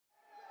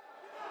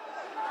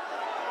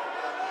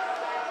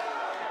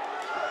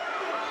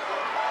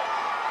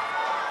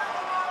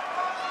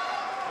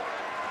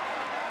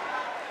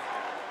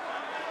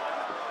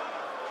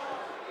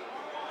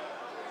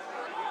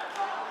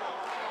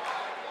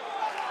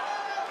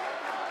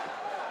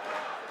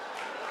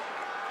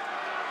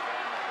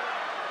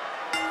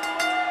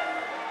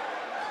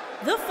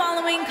The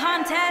following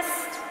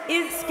contest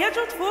is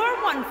scheduled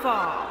for one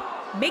fall.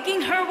 Making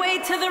her way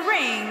to the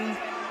ring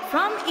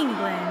from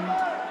England,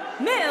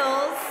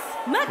 Millie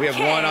McKenzie. We have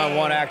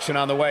one-on-one action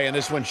on the way, and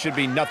this one should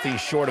be nothing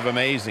short of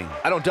amazing.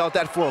 I don't doubt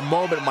that for a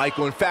moment,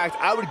 Michael. In fact,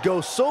 I would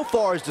go so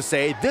far as to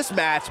say this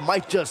match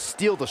might just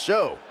steal the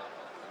show.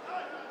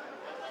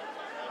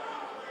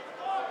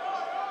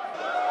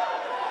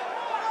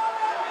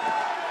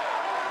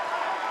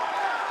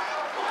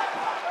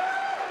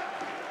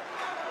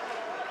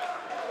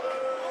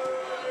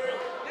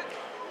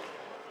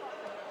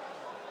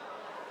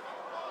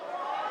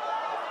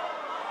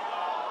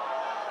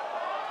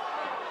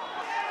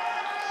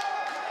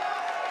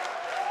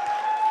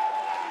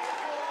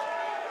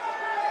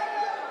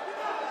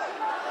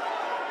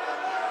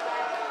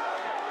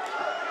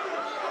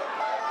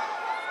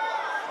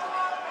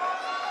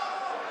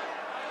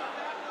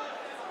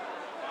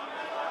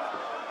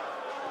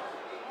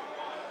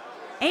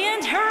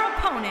 And her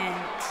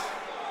opponent,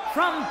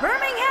 from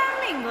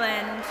Birmingham,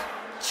 England,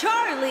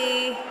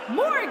 Charlie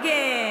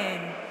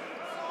Morgan.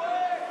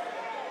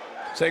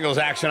 Singles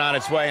action on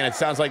its way, and it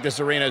sounds like this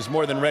arena is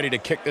more than ready to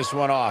kick this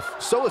one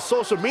off. So is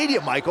social media,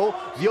 Michael.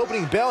 The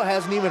opening bell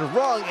hasn't even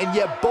rung, and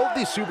yet both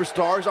these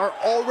superstars are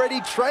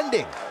already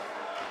trending.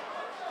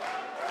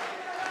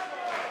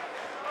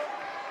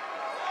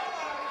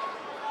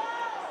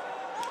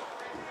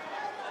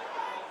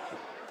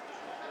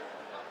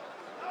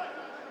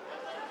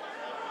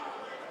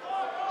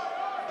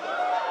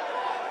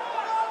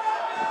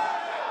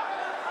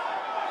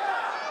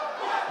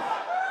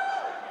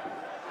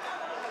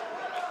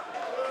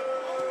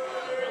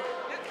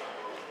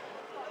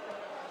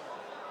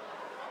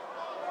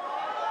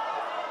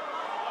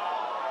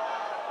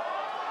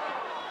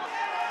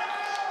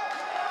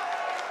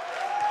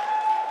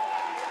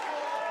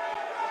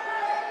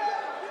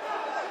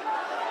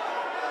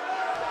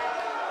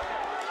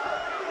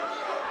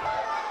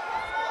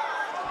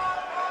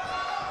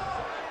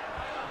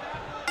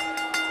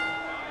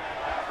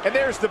 And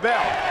there's the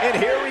bell, and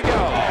here we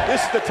go.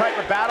 This is the type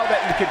of battle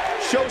that you can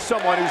show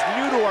someone who's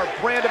new to our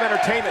brand of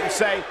entertainment and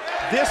say,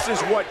 this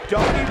is what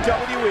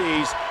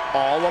WWE's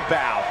all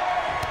about.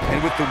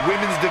 And with the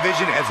women's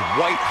division as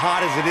white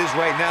hot as it is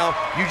right now,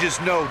 you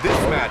just know this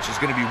match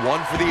is going to be one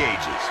for the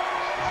ages.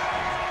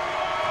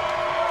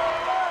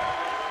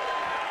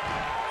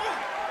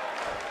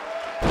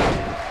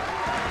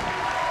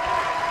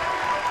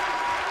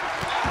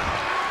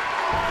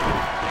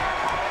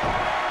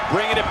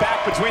 Bringing it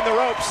back between the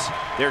ropes.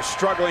 They're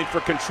struggling for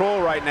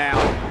control right now.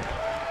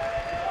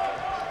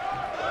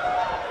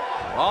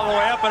 All the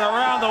way up and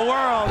around the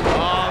world.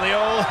 Oh, the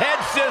old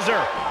head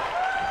scissor.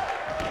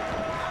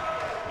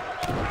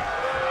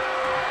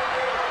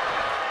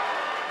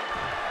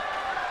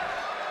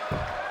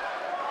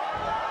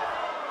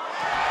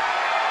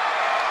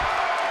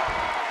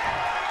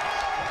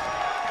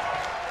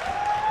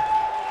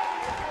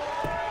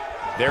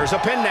 There's a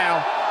pin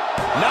now.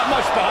 Not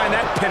much behind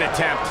that pin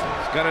attempt.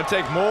 It's gonna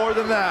take more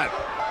than that.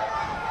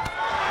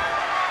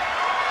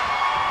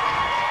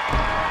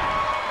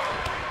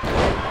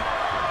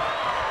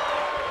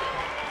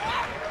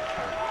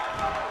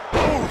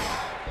 Oof.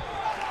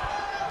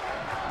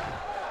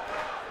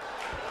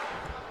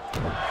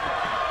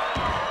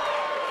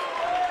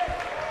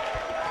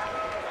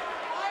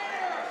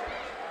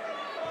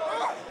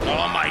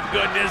 Oh my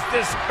goodness,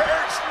 this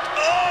hurts.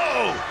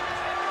 Oh!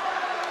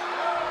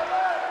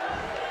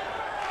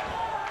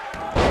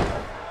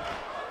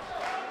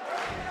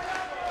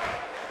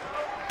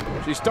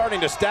 She's starting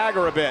to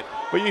stagger a bit,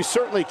 but you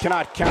certainly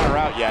cannot count her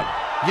out yet.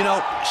 You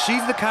know,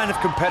 she's the kind of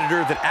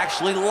competitor that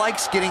actually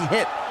likes getting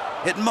hit.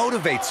 It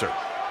motivates her.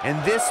 And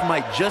this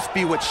might just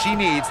be what she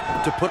needs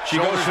to put She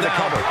goes for the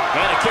cover.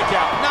 And a kick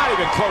out. Not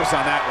even close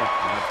on that one.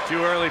 It's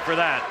too early for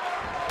that.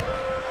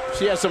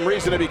 She has some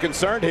reason to be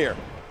concerned here.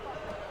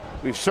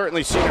 We've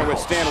certainly seen her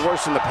withstand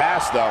worse in the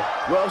past, though.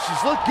 Well,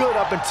 she's looked good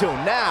up until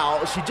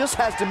now. She just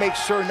has to make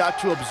sure not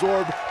to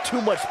absorb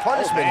too much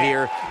punishment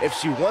here if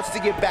she wants to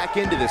get back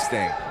into this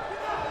thing.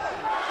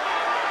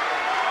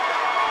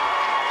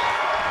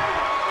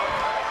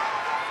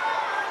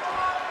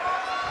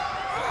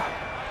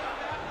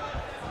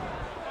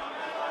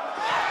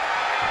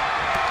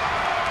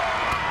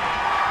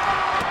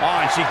 Oh,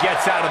 and she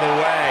gets out of the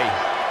way.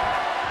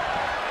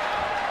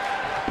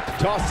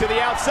 Toss to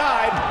the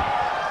outside.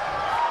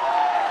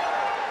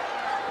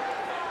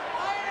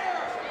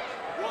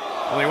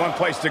 Only one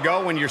place to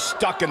go when you're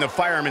stuck in the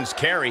fireman's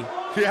carry.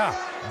 Yeah,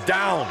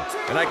 down.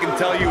 And I can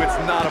tell you it's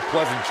not a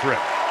pleasant trip.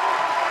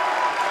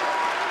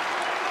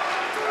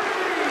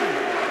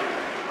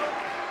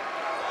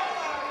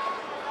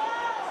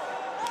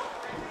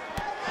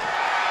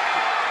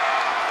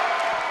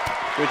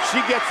 When she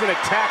gets in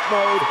attack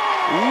mode,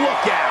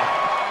 look out.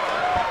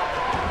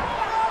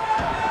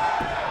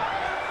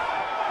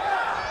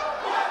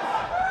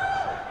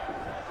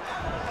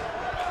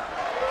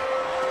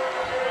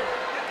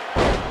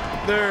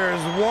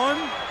 There's one.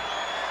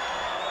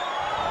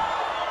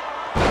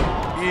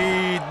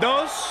 Y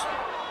dos.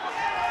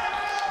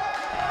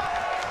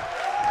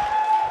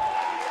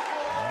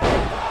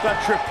 The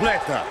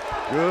tripleta.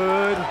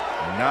 Good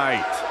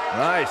night.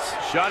 Nice.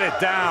 Shut it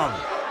down.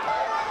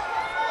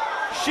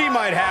 She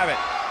might have it.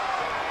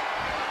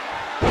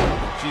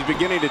 She's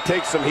beginning to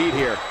take some heat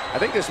here. I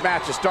think this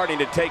match is starting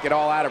to take it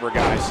all out of her,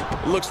 guys.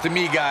 It looks to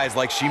me, guys,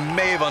 like she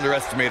may have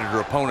underestimated her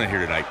opponent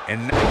here tonight.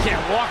 And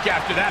Can't walk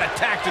after that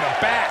attack to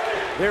the back.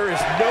 There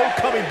is no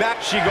coming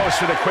back. She goes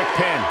for the quick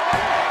pin.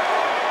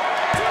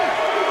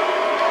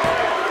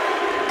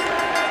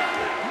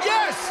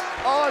 Yes!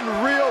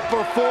 Unreal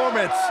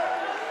performance.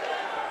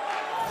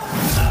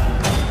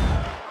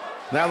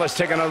 Now let's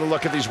take another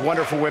look at these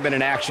wonderful women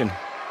in action.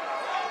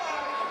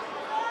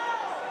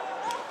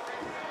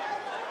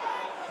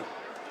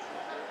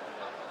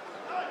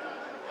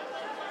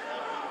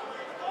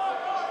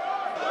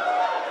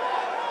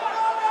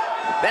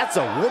 That's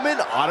a woman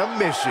on a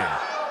mission.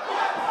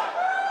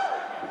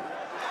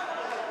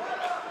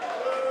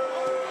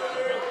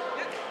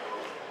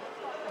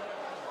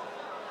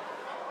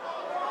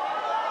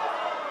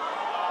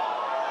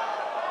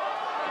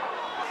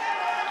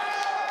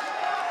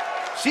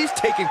 She's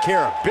taking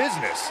care of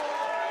business.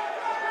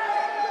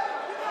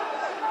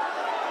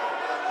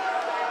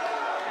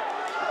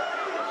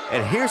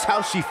 And here's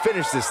how she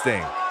finished this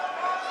thing.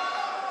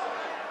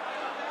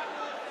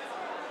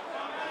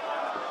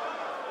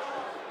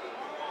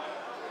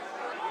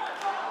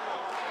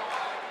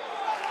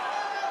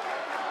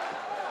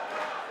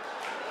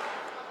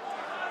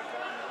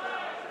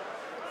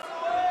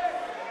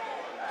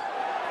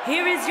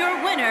 Here is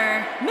your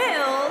winner,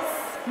 Millie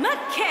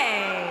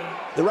McKenzie.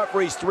 The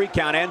referee's 3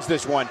 count ends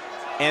this one.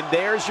 And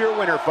there's your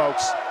winner,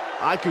 folks.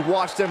 I could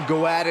watch them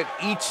go at it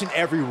each and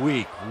every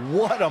week.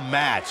 What a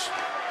match.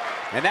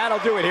 And that'll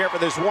do it here for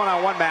this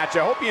one-on-one match.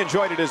 I hope you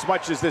enjoyed it as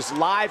much as this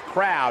live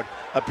crowd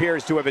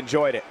appears to have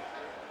enjoyed it.